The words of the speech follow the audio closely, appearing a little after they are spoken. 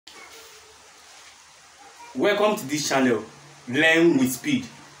Welcome to this channel, Learn with Speed.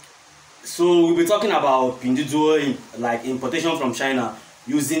 So we'll be talking about Pinduoduo, like importation from China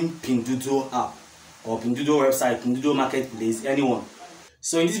using Pinduoduo app or Pinduoduo website, Pinduoduo marketplace, anyone.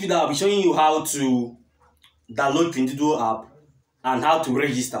 So in this video, I'll be showing you how to download Pinduoduo app and how to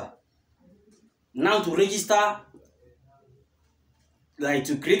register. Now to register, like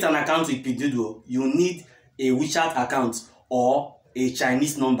to create an account with Pinduoduo, you need a WeChat account or a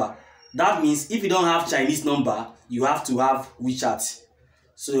Chinese number. That means if you don't have Chinese number, you have to have WeChat.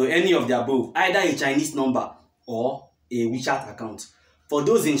 So any of the above, either a Chinese number or a WeChat account. For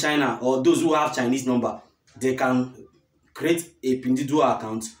those in China or those who have Chinese number, they can create a Pinduoduo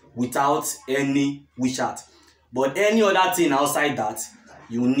account without any WeChat. But any other thing outside that,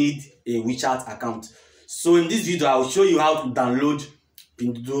 you need a WeChat account. So in this video, I will show you how to download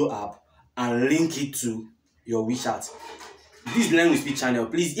Pinduoduo app and link it to your WeChat. This is Learn with Speed channel.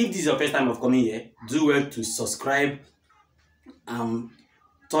 Please, if this is your first time of coming here, do well to subscribe and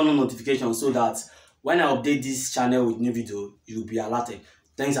turn on notifications so that when I update this channel with new video, you will be alerted.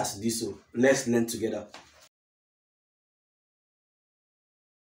 Thanks as you do so. Let's learn together.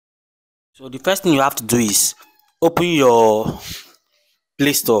 So the first thing you have to do is open your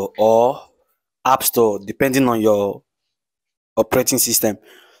Play Store or App Store, depending on your operating system.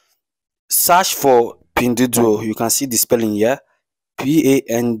 Search for Pinduoduo. You can see the spelling here,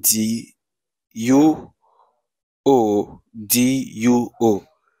 Pinduoduo.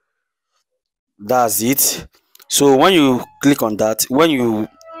 That's it. So when you click on that, when you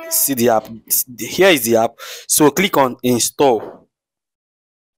see the app, here is the app. So click on install.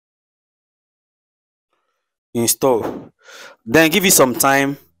 Then give it some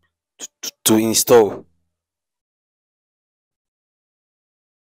time to install.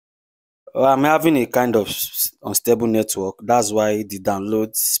 I'm having a kind of unstable network. That's why the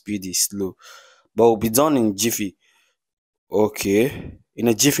download speed is slow, but will be done in jiffy. Okay, in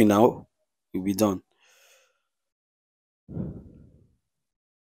a jiffy now, it will be done.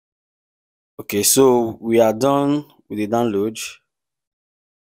 Okay, so we are done with the download.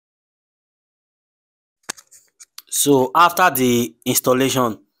 So after the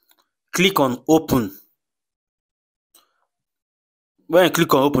installation, click on open. When you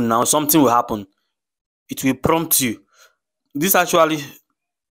click on open now, something will happen. It will prompt you. This actually,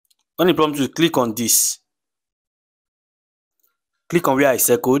 when it prompts you, click on this. Click on where I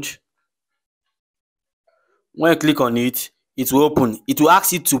circled. When you click on it, it will open. It will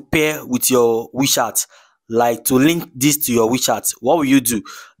ask you to pair with your WeChat, like to link this to your WeChat. What will you do?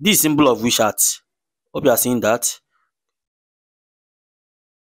 This is symbol of WeChat. Hope you are seeing that.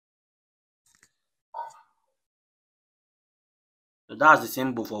 So that's the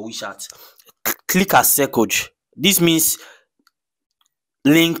symbol for WeChat. Click as circled. This means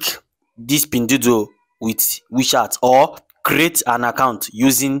link this Pinduoduo with WeChat or create an account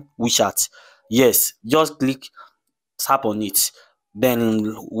using WeChat. Yes, just click, tap on it,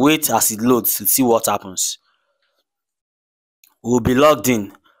 then wait as it loads to see what happens. We'll be logged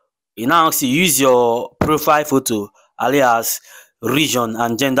in. You now see use your profile photo alias region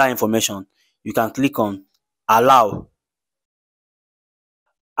and gender information. You can click on allow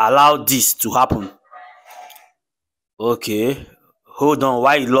this to happen. Okay, hold on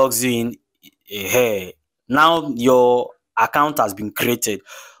while it logs you in. Hey, now your account has been created.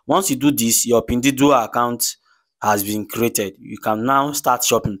 Once you do this, your Pinduoduo account has been created. You can now start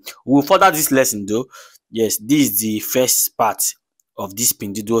shopping. We'll further this lesson though. Yes, this is the first part of this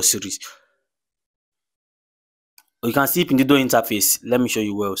Pinduoduo series. You can see Pinduoduo interface. Let me show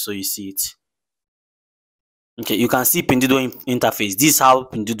you well so you see it. Okay, you can see Pinduoduo interface. This is how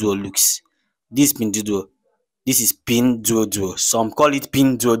Pinduoduo looks. This Pinduoduo. This is Pinduoduo. Some call it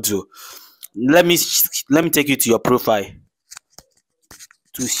Pinduoduo. Let me take you to your profile.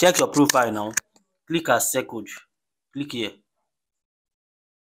 To check your profile now, click as circled. Click here.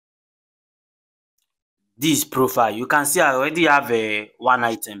 This profile. You can see I already have one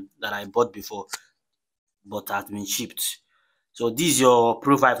item that I bought before, but has been shipped. So this is your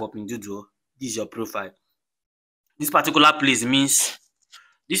profile for Pinduoduo. This is your profile. This particular place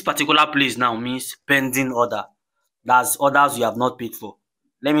now means pending order. That's orders you have not paid for.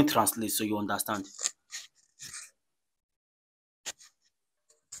 Let me translate so you understand.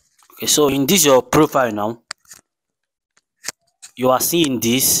 Okay, so in this your profile now, you are seeing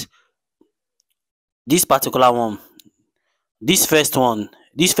this particular one. This first one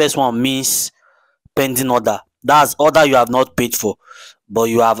means pending order. That's order you have not paid for, but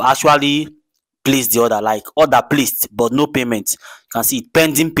you have actually placed the order, like order placed but no payment. You can see it,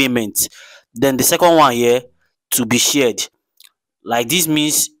 pending payment. Then the second one here, to be shared. Like this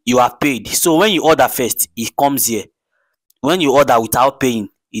means you are paid. So when you order first, it comes here. When you order without paying,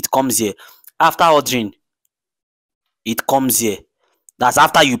 it comes here. After ordering, it comes here. That's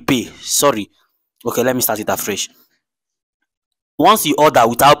after you pay. Sorry. Okay, let me start it afresh. Once you order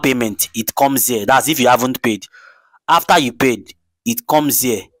without payment, it comes here. That's if you haven't paid. After you paid, it comes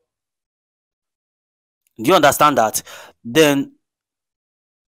here. Do you understand that? Then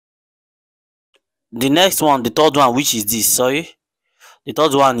the next one, the third one, which is this, sorry. The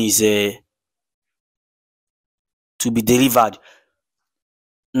third one is to be delivered.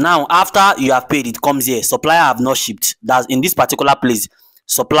 Now, after you have paid, it comes here. Supplier have not shipped. That's in this particular place.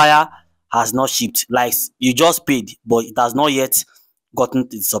 Supplier has not shipped. Like you just paid, but it has not yet gotten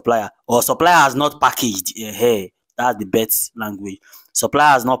to the supplier. Or supplier has not packaged. Hey, that's the best language.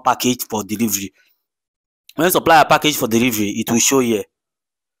 Supplier has not packaged for delivery. When supplier package for delivery, it will show here.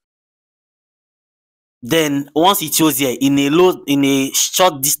 Then once it shows here in a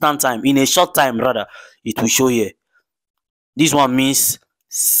short time rather, it will show here. This one means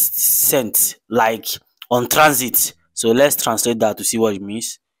sent, like on transit. So let's translate that to see what it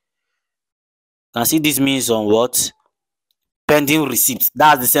means. You can see this means on what? Pending receipt.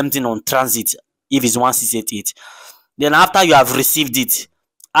 That's the same thing on transit if it's 1688. Then after you have received it,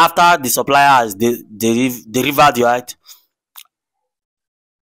 after the supplier has delivered your item.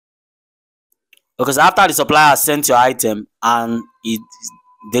 Because after the supplier has sent your item and it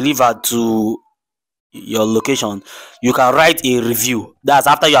delivered to your location, you can write a review. That's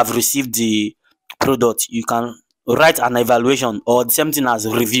after you have received the product. You can write an evaluation or the same thing as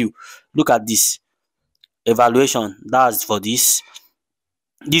review. Look at this evaluation. That's for this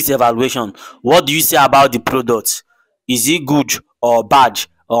evaluation. What do you say about the product? Is it good or bad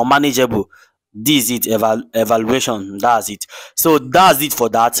or manageable? This is it. Evaluation. That's it. So that's it for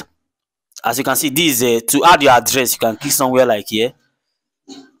that. As you can see, this is to add your address. You can click somewhere like here.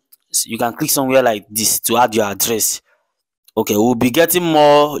 So you can click somewhere like this to add your address. Okay, we'll be getting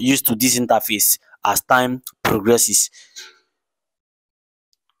more used to this interface as time progresses.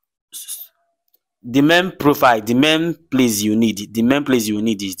 The main profile, the main place you need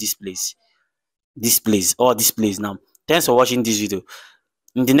is this place. This place now. Thanks for watching this video.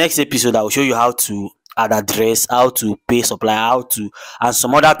 In the next episode, I will show you how to add address, how to pay supplier, and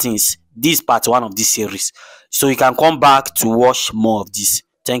some other things. This is part 1 of this series. So you can come back to watch more of this.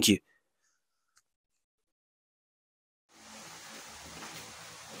 Thank you.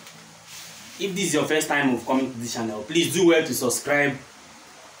 If this is your first time of coming to this channel, please do well to subscribe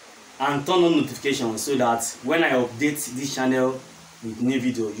and turn on notifications so that when I update this channel with new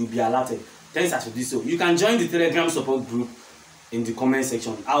video, you'll be alerted. Thanks as you do so. You can join the Telegram support group in the comment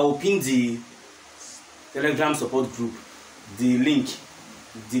section. I will pin the Telegram support group.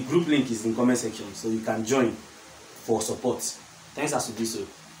 The group link is in the comment section, so you can join for support. Thanks as you do so.